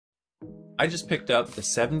I just picked up the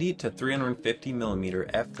 70 to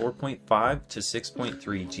 350mm f4.5 to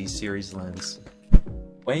 6.3 G series lens.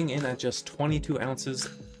 Weighing in at just 22 ounces,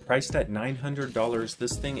 priced at $900,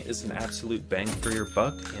 this thing is an absolute bang for your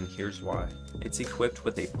buck, and here's why. It's equipped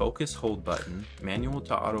with a focus hold button, manual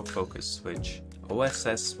to autofocus switch,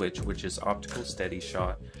 OSS switch which is optical steady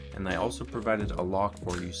shot, and they also provided a lock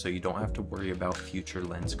for you so you don't have to worry about future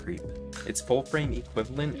lens creep. Its full frame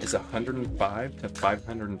equivalent is 105 to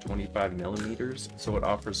 525mm, so it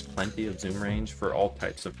offers plenty of zoom range for all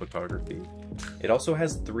types of photography. It also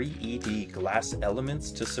has 3 ED glass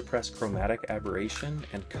elements to suppress chromatic aberration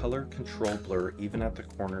and color control blur even at the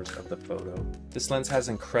corners of the photo. This lens has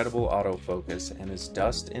incredible autofocus and is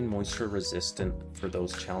dust and moisture resistant for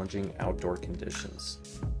those challenging outdoor conditions.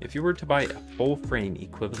 If you were to buy a full frame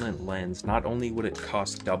equivalent lens, not only would it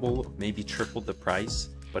cost double, maybe triple the price,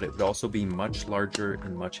 but it would also be much larger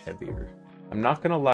and much heavier. I'm not gonna lie,